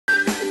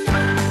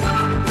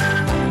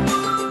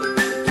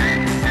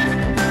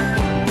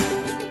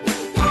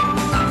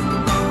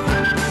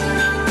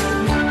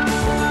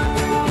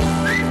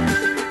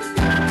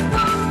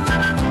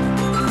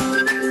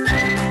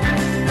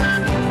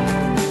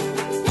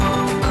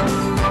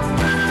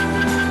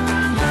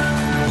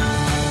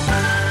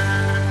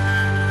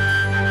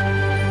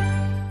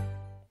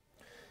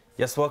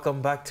Yes,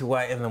 welcome back to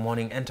Y in the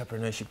Morning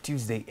Entrepreneurship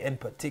Tuesday. In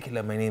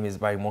particular, my name is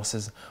Barry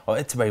Moses, or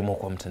it's Barry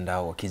Moko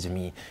Mtandao or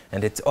Kijimi,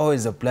 and it's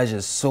always a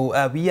pleasure.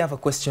 So we have a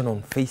question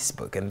on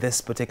Facebook, and this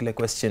particular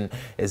question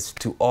is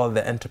to all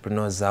the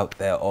entrepreneurs out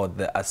there, or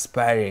the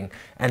aspiring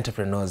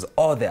entrepreneurs,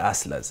 or the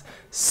hustlers.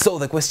 So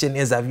the question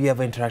is, have you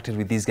ever interacted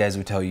with these guys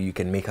who tell you you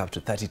can make up to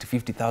 30 to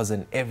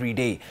 50,000 every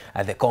day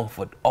at the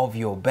comfort of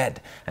your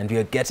bed? And we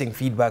are getting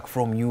feedback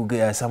from you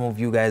guys. Some of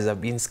you guys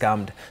have been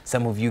scammed,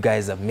 some of you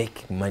guys are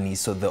making money.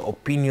 So the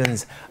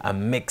opinions are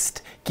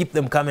mixed. Keep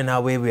them coming our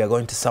way. We are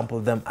going to sample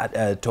them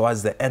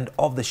towards the end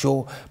of the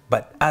show.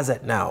 But as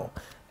at now,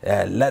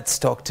 let's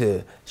talk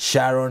to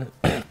Sharon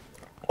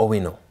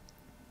Owino.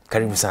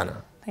 Karibu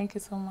sana. Thank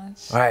you so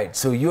much. All right,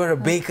 so you are a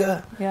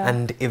baker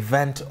and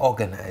event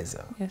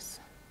organizer.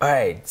 Yes. All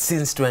right,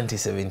 since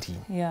 2017.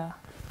 Yeah.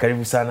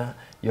 Karibu sana.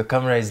 Your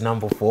camera is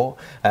number 4.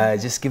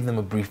 Just give them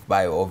a brief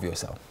bio of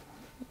yourself.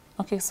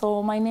 Okay,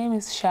 so my name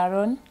is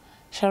Sharon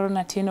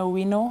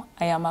Owino.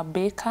 I am a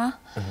baker,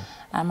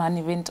 I'm an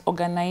event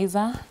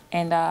organizer,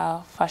 and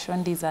a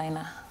fashion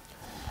designer,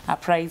 a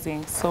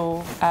pricing.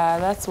 So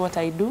that's what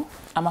I do.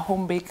 I'm a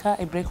home baker.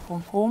 I bake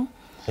from home,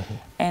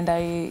 and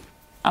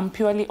I'm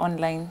purely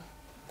online.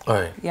 All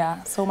right.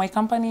 Yeah. So my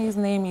company's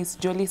name is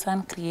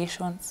Jolison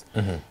Creations.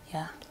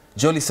 Yeah.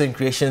 Jolison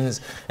Creations,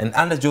 and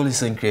under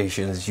Jolison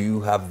Creations, you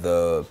have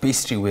the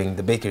pastry wing,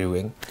 the bakery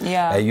wing.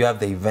 Yeah. You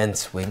have the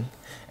events wing,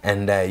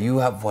 and you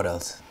have what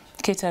else?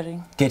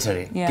 Catering.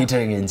 Catering. Yeah.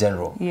 Catering in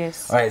general.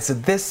 Yes. All right. So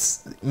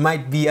this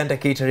might be under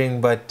catering,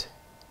 but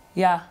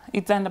yeah,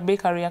 it's under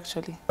bakery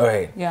actually. all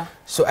right. Yeah.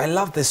 So I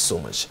love this so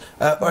much.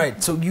 All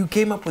right. So you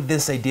came up with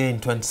this idea in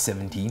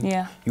 2017.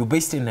 Yeah. You're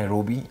based in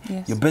Nairobi.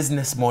 Yes. Your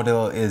business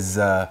model is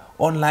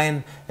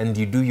online, and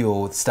you do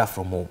your stuff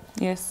from home.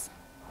 Yes.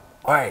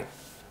 All right.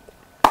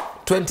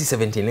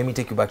 2017. Let me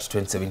take you back to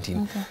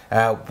 2017.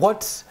 Okay.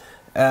 What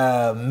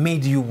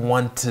made you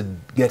want to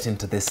get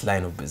into this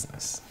line of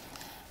business?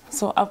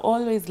 So I've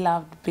always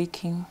loved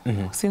baking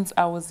since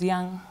I was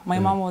young. My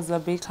mom was a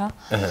baker.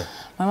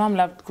 My mom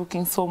loved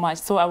cooking so much,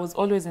 so I was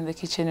always in the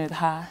kitchen with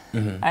her.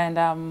 And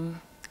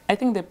I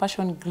think the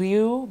passion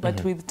grew,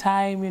 but with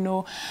time, you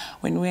know,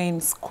 when we're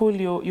in school,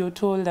 you're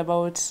told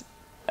about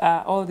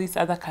all these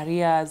other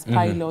careers,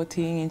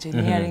 piloting,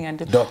 engineering,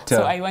 and doctor.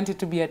 So I wanted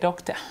to be a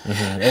doctor.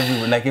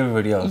 Like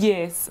everybody else.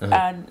 Yes,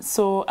 and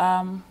so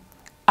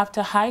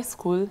after high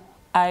school,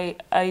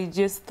 I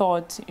just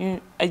thought, you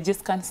know, I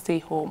just can't stay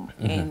home.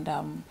 And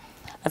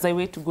as I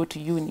wait to go to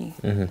uni,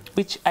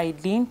 which I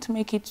didn't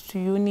make it to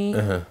uni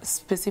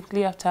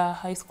specifically after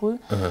high school.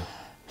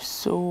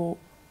 So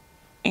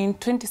in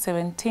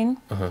 2017,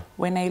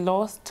 when I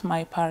lost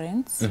my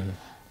parents,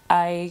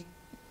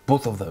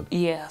 Both of them?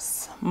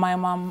 Yes.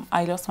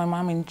 I lost my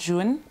mom in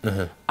June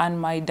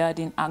and my dad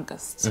in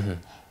August.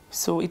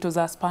 So it was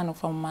a span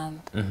of a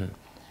month.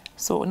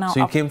 So now. So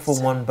you came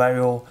from one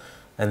burial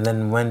and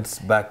then went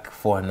back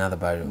for another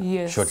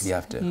burial shortly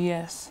after?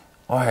 Yes.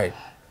 All right.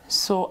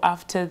 So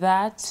after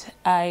that,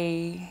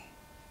 I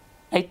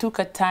took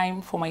a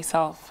time for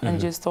myself and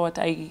just thought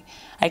I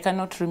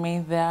cannot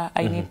remain there.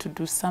 I need to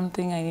do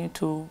something. I need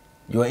to.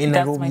 You were in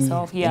Nairobi in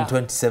Yeah.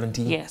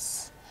 2017?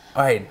 Yes.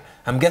 All right.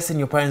 I'm guessing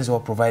your parents were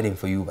providing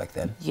for you back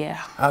then. Yeah.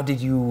 How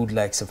did you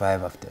like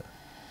survive after?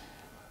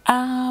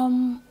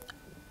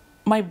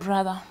 My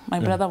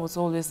brother was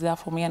always there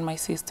for me and my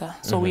sister.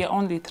 So we are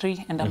only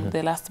 3, and I'm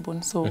the last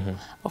born. So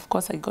of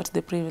course I got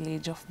the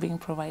privilege of being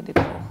provided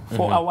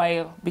for a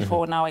while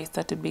before now I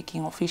started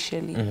baking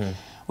officially,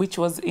 which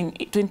was in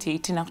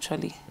 2018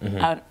 actually,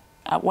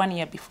 1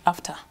 year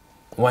after.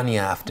 1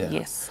 year after?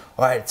 Yes.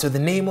 All right, so the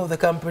name of the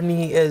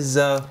company is?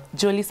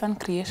 Jolison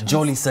Creations.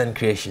 Jolison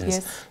Creations.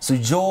 Yes. So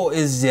Joe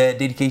is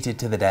dedicated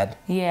to the dad.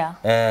 Yeah.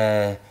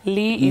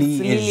 Lee is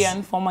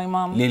Lillian for my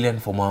mom.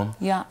 Lillian for mom.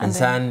 Yeah. And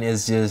son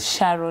is just?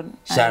 Sharon.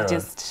 Sharon. I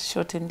just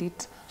shortened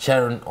it.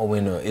 Sharon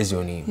Owino is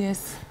your name.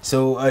 Yes.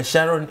 So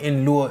Sharon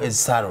in Luo is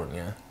Saron,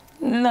 yeah?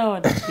 No,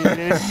 that's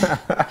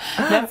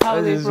that's how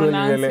they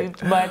pronounce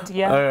it, but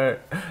yeah. All right.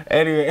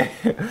 Anyway,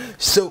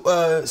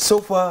 so so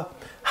far,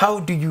 how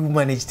do you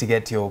manage to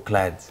get your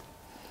clients?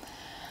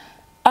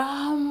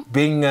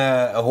 Being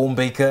a home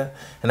baker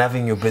and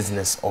having your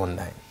business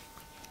online.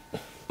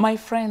 My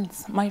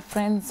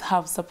friends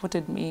have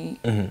supported me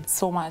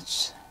so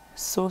much,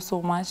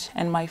 so much,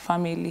 and my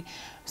family.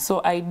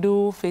 So I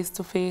do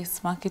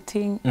face-to-face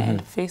marketing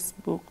and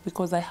Facebook,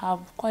 because I have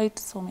quite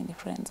so many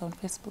friends on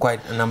Facebook.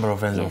 Quite a number of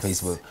friends on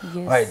Facebook.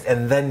 Yes. Right,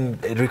 and then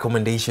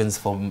recommendations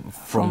from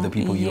the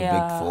people you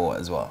bake for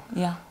as well.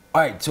 Yeah.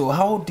 All right, so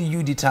how do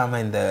you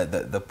determine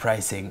the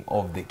pricing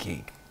of the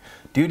cake?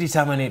 Do you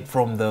determine it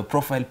from the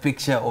profile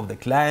picture of the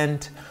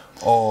client,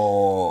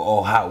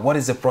 or how? What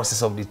is the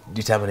process of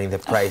determining the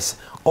price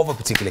of a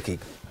particular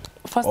cake?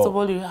 First of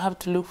all, you have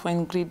to look for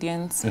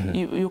ingredients.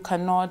 You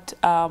cannot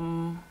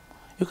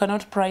You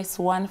cannot price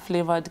one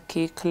flavored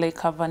cake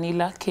like a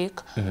vanilla cake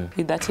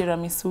with a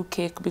tiramisu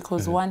cake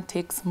because one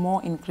takes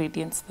more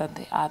ingredients than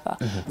the other.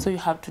 So you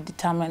have to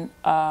determine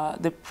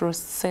the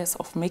process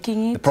of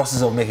making it. The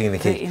process of making the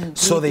cake.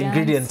 So the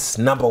ingredients,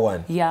 number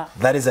one. Yeah.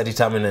 That is a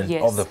determinant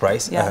of the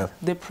price. Yeah.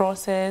 The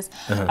process,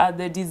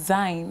 the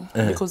design,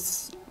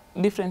 because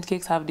different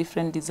cakes have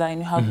different design.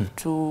 You have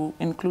to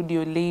include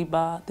your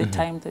labor, the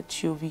time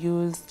that you've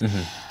used,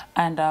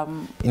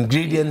 and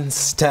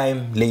ingredients,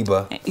 time,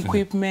 labor,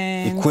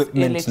 equipment,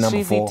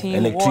 number 4,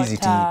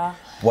 electricity,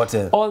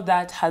 water. All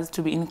that has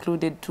to be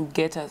included to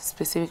get a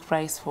specific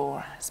price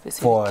for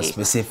a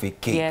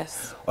specific cake.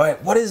 Yes. All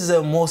right. What is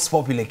the most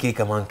popular cake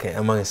among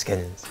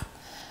Kenyans?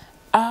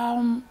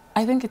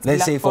 I think it's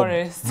Let's Black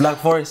Forest. Black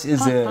Forest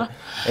is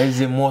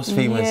the most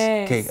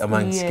famous cake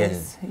amongst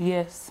Kenyans.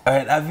 Yes. All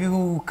right. Have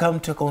you come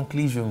to a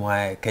conclusion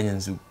why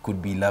Kenyans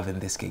could be loving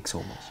this cake so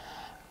much?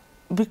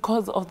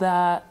 Because of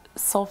the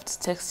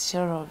soft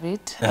texture of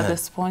it, the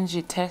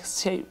spongy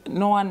texture.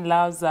 No one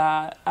loves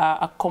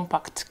a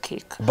compact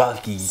cake.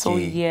 Bulky so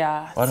cake.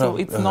 Yeah. So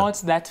it's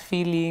not that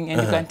feeling,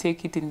 and you can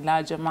take it in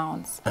large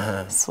amounts.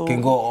 So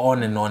can go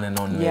on and on and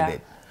on with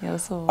it. Yeah,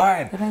 so all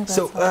right.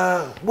 So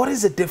what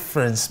is the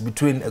difference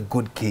between a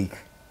good cake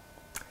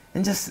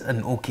and just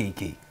an okay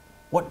cake?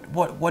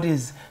 What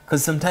is,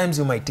 because sometimes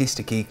you might taste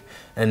a cake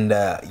and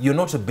you're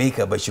not a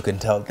baker, but you can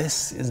tell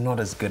this is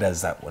not as good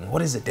as that one.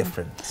 What is the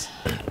difference?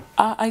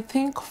 I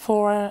think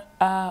for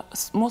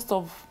most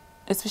of,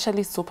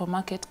 especially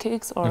supermarket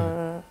cakes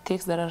or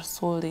cakes that are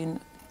sold in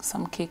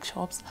some cake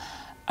shops,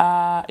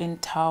 in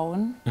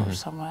town or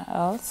somewhere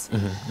else.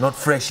 Not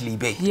freshly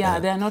baked. Yeah,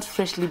 they are not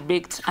freshly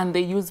baked, and they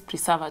use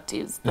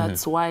preservatives.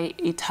 That's why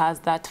it has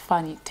that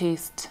funny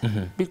taste.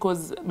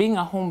 Because being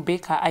a home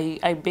baker,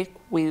 I bake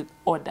with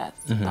orders,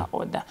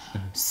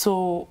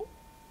 So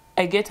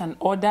I get an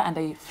order and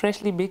I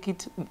freshly bake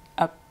it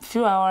a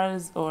few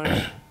hours or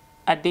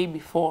a day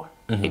before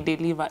I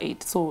deliver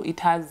it. So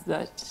it has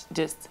that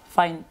just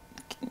fine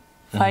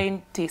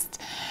taste.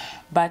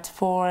 But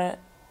for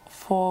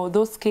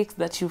those cakes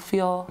that you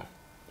feel,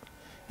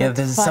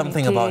 there's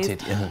something about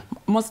it.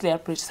 Mostly are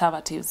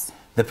preservatives.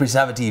 The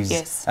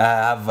preservatives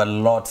have a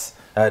lot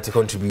to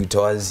contribute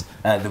towards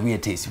the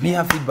weird taste. We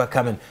have feedback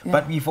coming,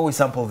 but before we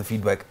sample the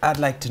feedback, I'd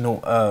like to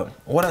know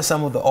what are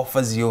some of the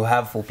offers you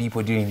have for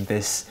people during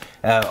this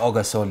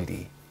August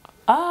holiday?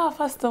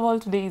 First of all,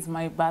 today is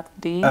my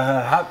birthday.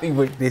 Happy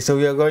birthday! So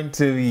you're going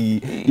to be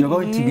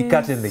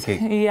cutting the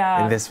cake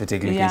in this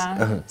particular case.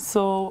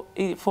 So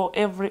for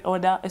every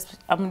order,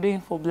 I'm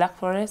doing for Black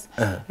Forest,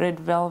 Red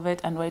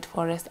Velvet, and White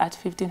Forest at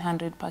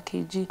 1,500 per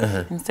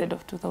kg instead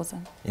of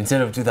 2,000.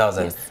 Instead of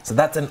 2,000. So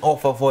that's an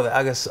offer for the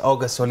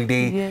August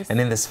holiday,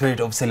 and in the spirit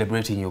of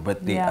celebrating your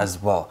birthday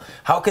as well.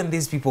 How can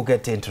these people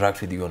get to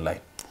interact with you online?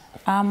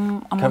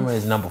 Camera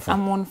is number 4.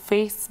 I'm on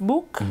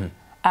Facebook.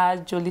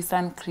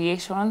 Jolisan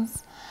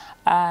Creations,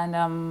 and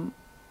I'm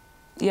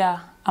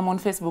on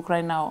Facebook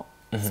right now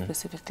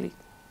specifically.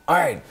 All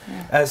right.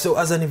 So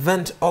as an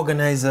event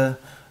organizer,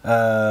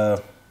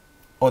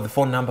 or the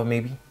phone number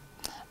maybe,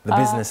 the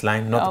business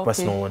line, not the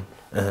personal one.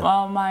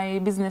 Well, my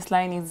business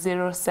line is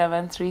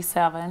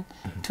 0737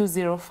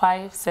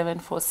 205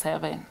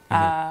 747.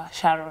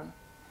 Sharon.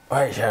 All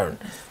right, Sharon.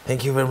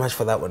 Thank you very much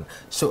for that one.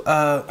 So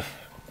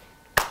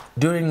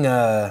during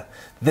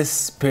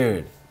this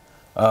period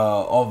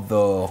of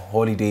the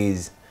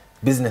holidays,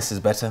 business is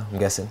better, I'm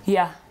guessing?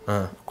 Yeah,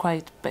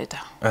 quite better.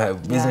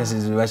 Business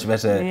is much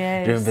better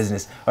during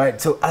business. All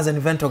right, so as an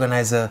event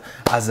organizer,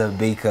 as a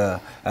baker,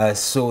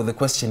 so the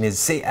question is,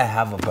 say I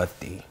have a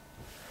birthday.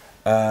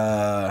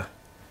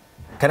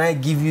 Can I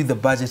give you the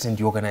budget and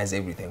you organize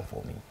everything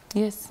for me?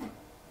 Yes.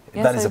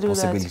 That is a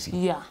possibility?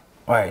 Yeah.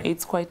 Right.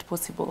 It's quite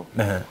possible.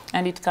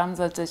 And it comes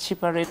at a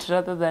cheaper rate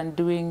rather than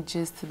doing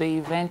just the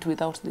event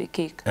without the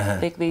cake.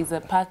 Like there is a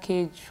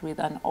package with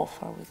an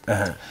offer with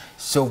it.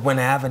 So when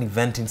I have an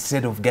event,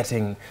 instead of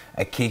getting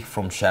a cake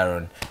from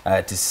Sharon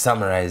to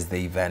summarize the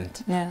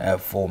event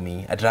for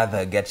me, I'd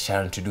rather get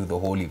Sharon to do the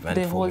whole event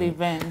for me.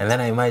 And then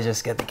I might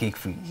just get the cake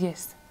free.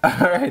 Yes.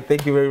 All right,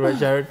 thank you very much,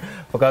 Sharon,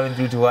 for coming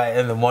through to Y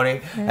in the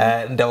morning.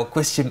 And our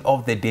question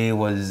of the day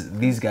was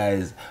these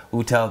guys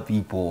who tell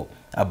people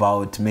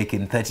about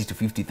making 30 to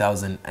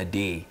 50,000 a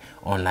day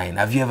online.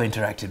 Have you ever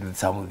interacted with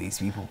some of these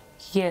people?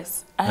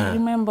 Yes, I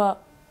remember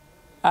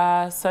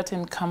a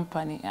certain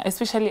company,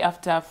 especially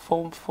after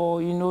Form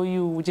 4, you know,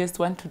 you just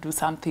want to do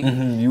something.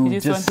 You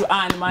just want to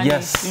earn money.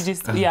 You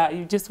just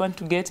you just want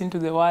to get into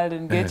the world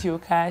and get your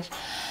cash.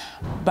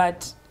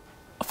 But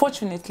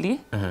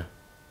fortunately,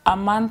 a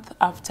month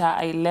after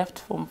I left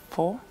Form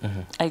 4,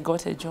 I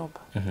got a job.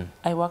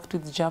 I worked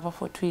with Java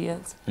for 2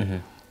 years.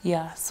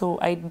 Yeah, so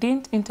I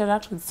didn't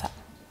interact with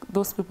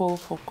those people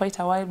for quite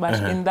a while, but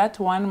in that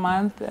 1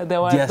 month,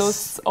 there were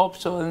those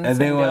options. And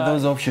there were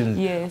those options.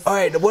 Yes. All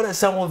right, what are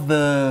some of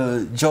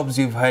the jobs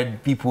you've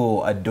heard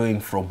people are doing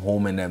from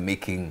home and are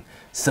making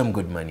some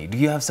good money? Do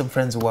you have some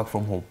friends who work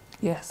from home?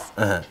 Yes.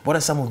 What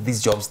are some of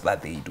these jobs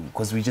that they do?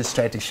 Because we just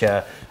try to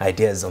share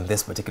ideas on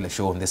this particular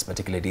show, on this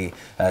particular day,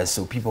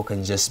 so people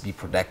can just be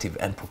productive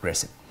and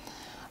progressive.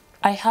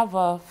 I have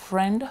a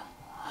friend.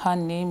 Her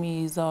name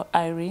is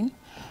Irene.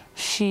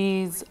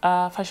 She's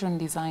a fashion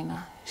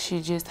designer.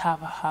 She just have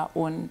her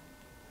own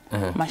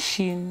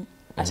machine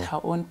at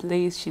her own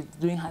place. She's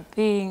doing her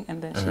thing,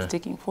 and then she's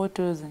taking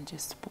photos and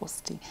just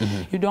posting.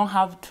 You don't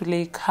have to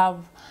like have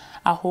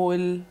a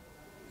whole,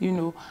 you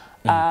know,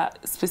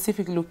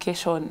 specific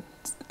location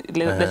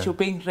that you're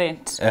paying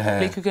rent.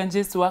 Like you can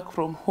just work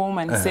from home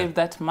and save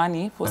that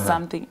money for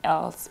something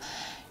else.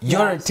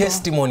 You're a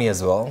testimony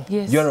as well.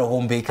 Yes. You're a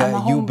home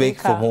baker. You bake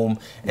from home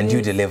and you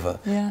deliver.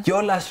 Yeah.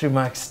 Your last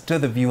remarks to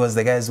the viewers,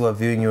 the guys who are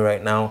viewing you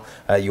right now,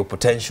 your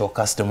potential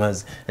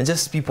customers, and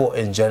just people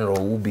in general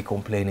who will be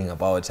complaining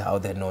about how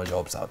there are no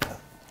jobs out there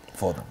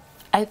for them.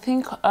 I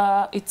think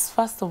it's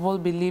first of all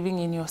believing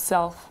in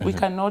yourself. We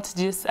cannot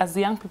just, as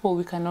young people,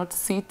 we cannot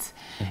sit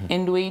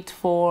and wait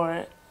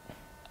for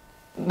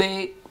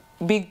the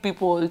big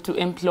people to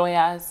employ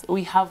us.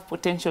 We have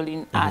potential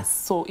in us.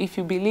 So if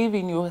you believe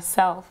in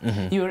yourself,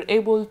 you're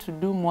able to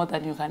do more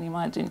than you can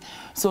imagine.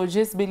 So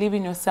just believe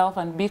in yourself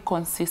and be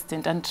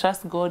consistent and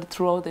trust God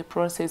throughout the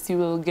process. You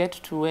will get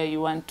to where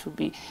you want to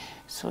be.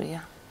 So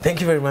yeah.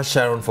 Thank you very much,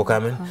 Sharon, for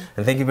coming.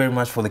 And thank you very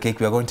much for the cake.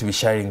 We are going to be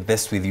sharing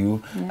this with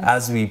you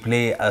as we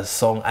play a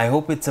song. I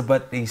hope it's a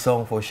birthday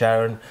song for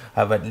Sharon.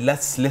 But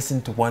let's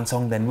listen to one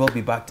song, then we'll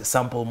be back to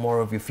sample more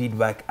of your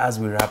feedback as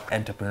we wrap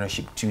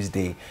Entrepreneurship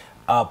Tuesday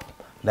up.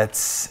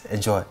 Let's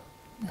enjoy.